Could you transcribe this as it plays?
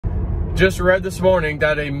Just read this morning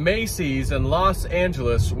that a Macy's in Los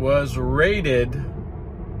Angeles was raided,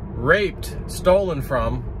 raped, stolen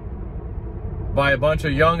from by a bunch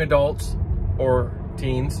of young adults or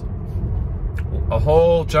teens, a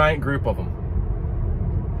whole giant group of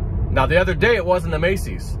them. Now, the other day it wasn't a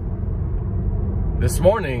Macy's. This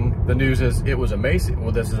morning, the news is it was a Macy's.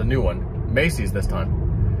 Well, this is a new one. Macy's this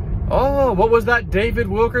time. Oh, what was that David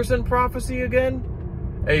Wilkerson prophecy again?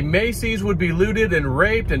 A Macy's would be looted and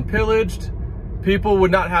raped and pillaged. People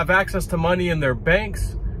would not have access to money in their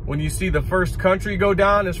banks. When you see the first country go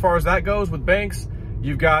down as far as that goes with banks,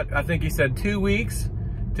 you've got, I think he said, 2 weeks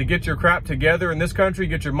to get your crap together in this country,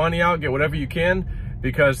 get your money out, get whatever you can,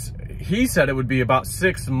 because he said it would be about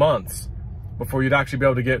 6 months before you'd actually be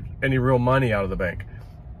able to get any real money out of the bank.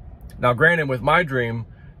 Now, granted, with my dream,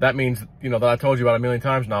 that means, you know, that I told you about a million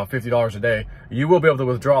times now, $50 a day, you will be able to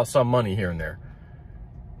withdraw some money here and there.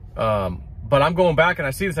 But I'm going back and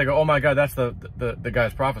I see this, I go, oh my God, that's the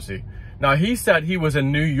guy's prophecy. Now, he said he was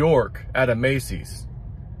in New York at a Macy's.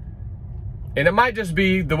 And it might just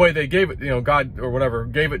be the way they gave it, you know, God or whatever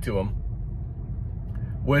gave it to him.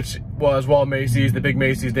 Which was, well, Macy's, the big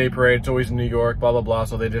Macy's Day Parade, it's always in New York, blah, blah, blah.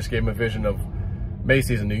 So they just gave him a vision of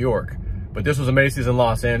Macy's in New York. But this was a Macy's in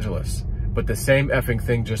Los Angeles. But the same effing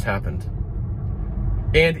thing just happened.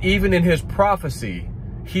 And even in his prophecy,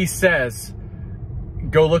 he says,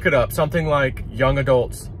 go look it up, something like young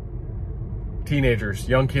adults, teenagers,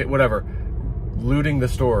 young kid, whatever, looting the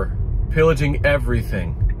store, pillaging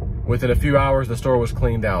everything. Within a few hours, the store was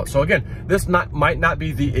cleaned out. So again, this might not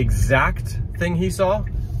be the exact thing he saw,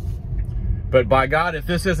 but by God, if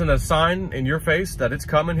this isn't a sign in your face that it's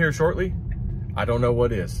coming here shortly, I don't know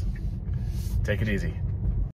what is. Take it easy.